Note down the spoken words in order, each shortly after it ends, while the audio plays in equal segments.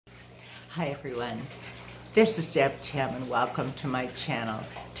Hi everyone, this is Deb Tim and welcome to my channel.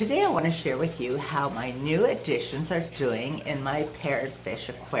 Today I want to share with you how my new additions are doing in my Parrotfish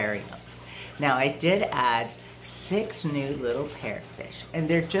aquarium. Now I did add 6 new little parrotfish and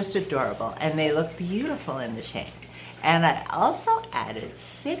they're just adorable and they look beautiful in the tank. And I also added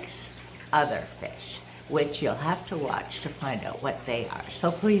 6 other fish, which you'll have to watch to find out what they are.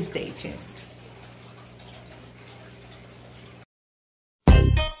 So please stay tuned.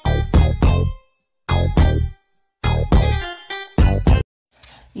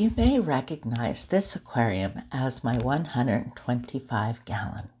 You may recognize this aquarium as my 125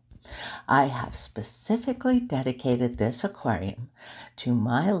 gallon. I have specifically dedicated this aquarium to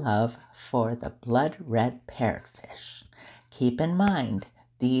my love for the blood red parrotfish. Keep in mind,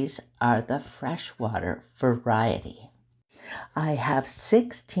 these are the freshwater variety. I have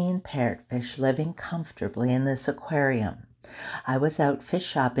 16 parrotfish living comfortably in this aquarium. I was out fish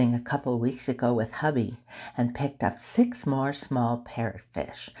shopping a couple weeks ago with hubby and picked up 6 more small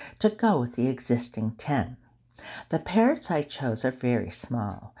parrotfish to go with the existing 10. The parrots I chose are very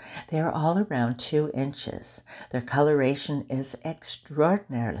small. They are all around 2 inches. Their coloration is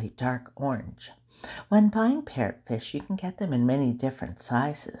extraordinarily dark orange. When buying parrotfish, you can get them in many different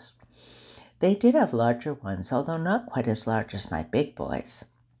sizes. They did have larger ones, although not quite as large as my big boys.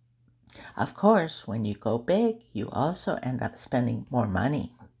 Of course, when you go big, you also end up spending more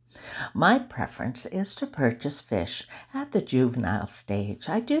money. My preference is to purchase fish at the juvenile stage.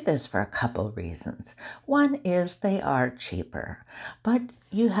 I do this for a couple reasons. One is they are cheaper, but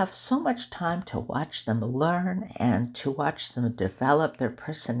you have so much time to watch them learn and to watch them develop their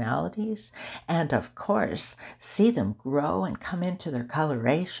personalities and, of course, see them grow and come into their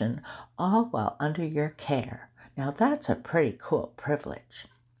coloration, all while under your care. Now, that's a pretty cool privilege.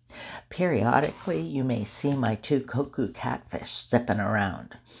 Periodically, you may see my 2 cuckoo catfish zipping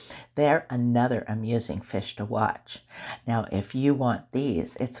around. They're another amusing fish to watch. Now, if you want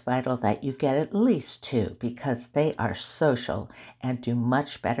these, it's vital that you get at least 2 because they are social and do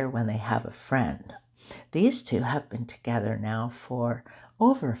much better when they have a friend. These 2 have been together now for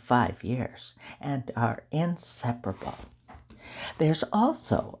over 5 years and are inseparable. There's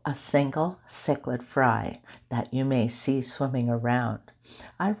also a single cichlid fry that you may see swimming around.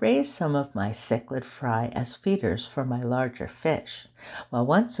 I raise some of my cichlid fry as feeders for my larger fish. Well,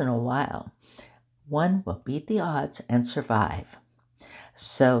 once in a while, one will beat the odds and survive.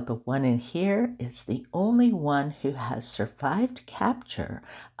 So the one in here is the only one who has survived capture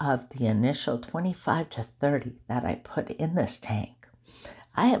of the initial 25 to 30 that I put in this tank.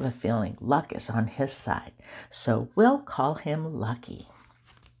 I have a feeling luck is on his side, so we'll call him Lucky.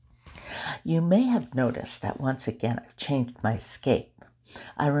 You may have noticed that once again I've changed my scape.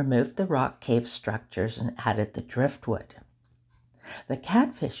 I removed the rock cave structures and added the driftwood. The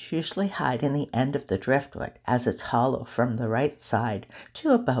catfish usually hide in the end of the driftwood as it's hollow from the right side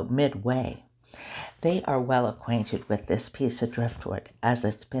to about midway. They are well acquainted with this piece of driftwood as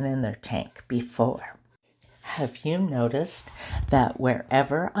it's been in their tank before. Have you noticed that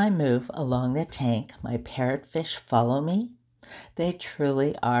wherever I move along the tank, my parrotfish follow me? They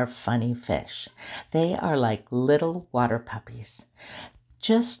truly are funny fish. They are like little water puppies.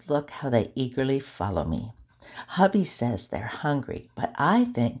 Just look how they eagerly follow me. Hubby says they're hungry, but I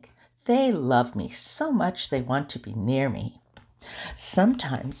think they love me so much they want to be near me.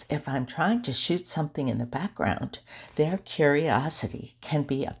 Sometimes, if I'm trying to shoot something in the background, their curiosity can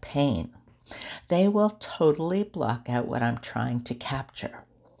be a pain. They will totally block out what I'm trying to capture.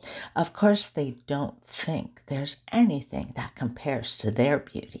 Of course, they don't think there's anything that compares to their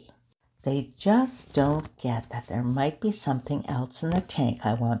beauty. They just don't get that there might be something else in the tank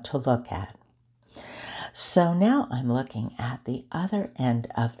I want to look at. So now I'm looking at the other end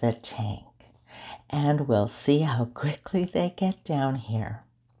of the tank, and we'll see how quickly they get down here.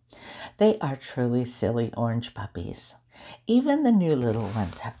 They are truly silly orange puppies. Even the new little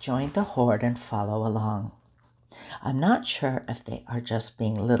ones have joined the horde and follow along. I'm not sure if they are just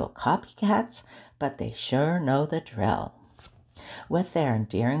being little copycats, but they sure know the drill. With their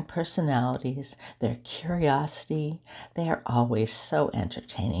endearing personalities, their curiosity, they are always so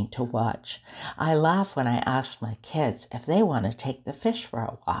entertaining to watch. I laugh when I ask my kids if they want to take the fish for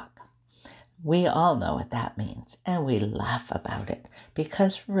a walk. We all know what that means, and we laugh about it,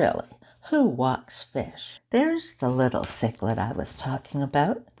 because really, who walks fish? There's the little cichlid I was talking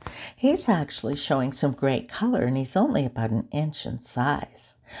about. He's actually showing some great color, and he's only about 1 inch in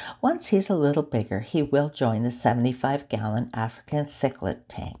size. Once he's a little bigger, he will join the 75-gallon African cichlid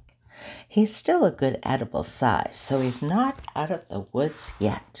tank. He's still a good edible size, so he's not out of the woods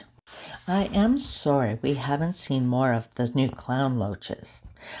yet. I am sorry we haven't seen more of the new clown loaches.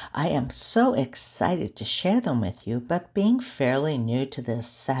 I am so excited to share them with you, but being fairly new to this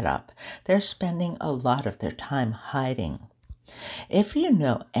setup, they're spending a lot of their time hiding. If you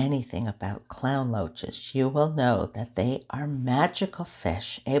know anything about clown loaches, you will know that they are magical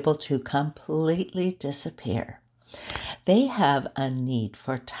fish able to completely disappear. They have a need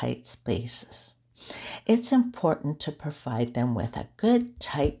for tight spaces. It's important to provide them with a good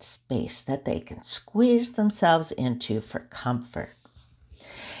tight space that they can squeeze themselves into for comfort.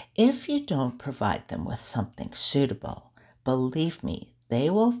 If you don't provide them with something suitable, believe me, they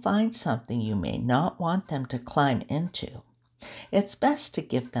will find something you may not want them to climb into. It's best to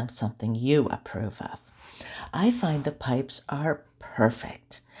give them something you approve of. I find the pipes are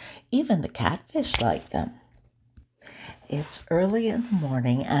perfect. Even the catfish like them. It's early in the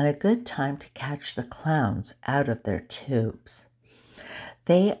morning and a good time to catch the clowns out of their tubes.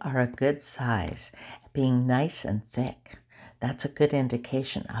 They are a good size, being nice and thick. That's a good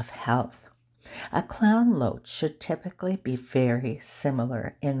indication of health. A clown loach should typically be very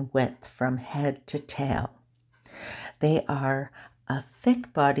similar in width from head to tail. They are a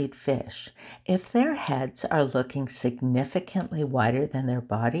thick-bodied fish. If their heads are looking significantly wider than their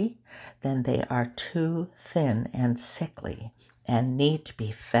body, then they are too thin and sickly and need to be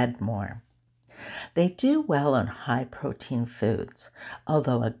fed more. They do well on high-protein foods,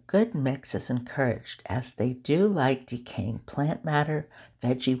 although a good mix is encouraged as they do like decaying plant matter,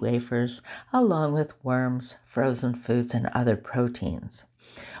 veggie wafers, along with worms, frozen foods, and other proteins.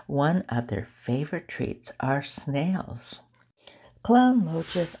 One of their favorite treats are snails. Clown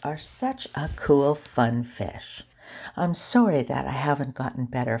loaches are such a cool, fun fish. I'm sorry that I haven't gotten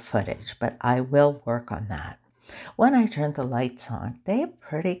better footage, but I will work on that. When I turned the lights on, they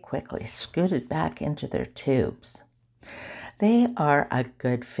pretty quickly scooted back into their tubes. They are a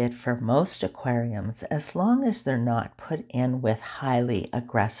good fit for most aquariums as long as they're not put in with highly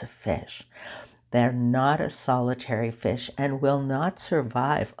aggressive fish. They're not a solitary fish and will not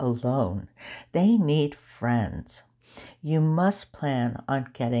survive alone. They need friends. You must plan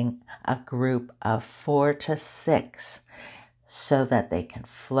on getting a group of 4 to 6 so that they can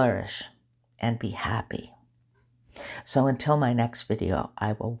flourish and be happy. So until my next video,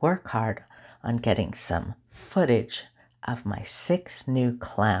 I will work hard on getting some footage of my 6 new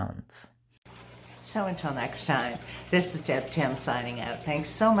clowns. So until next time, this is Deb Tim signing out. Thanks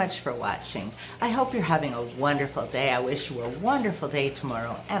so much for watching. I hope you're having a wonderful day. I wish you a wonderful day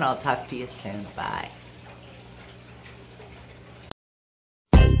tomorrow, and I'll talk to you soon. Bye.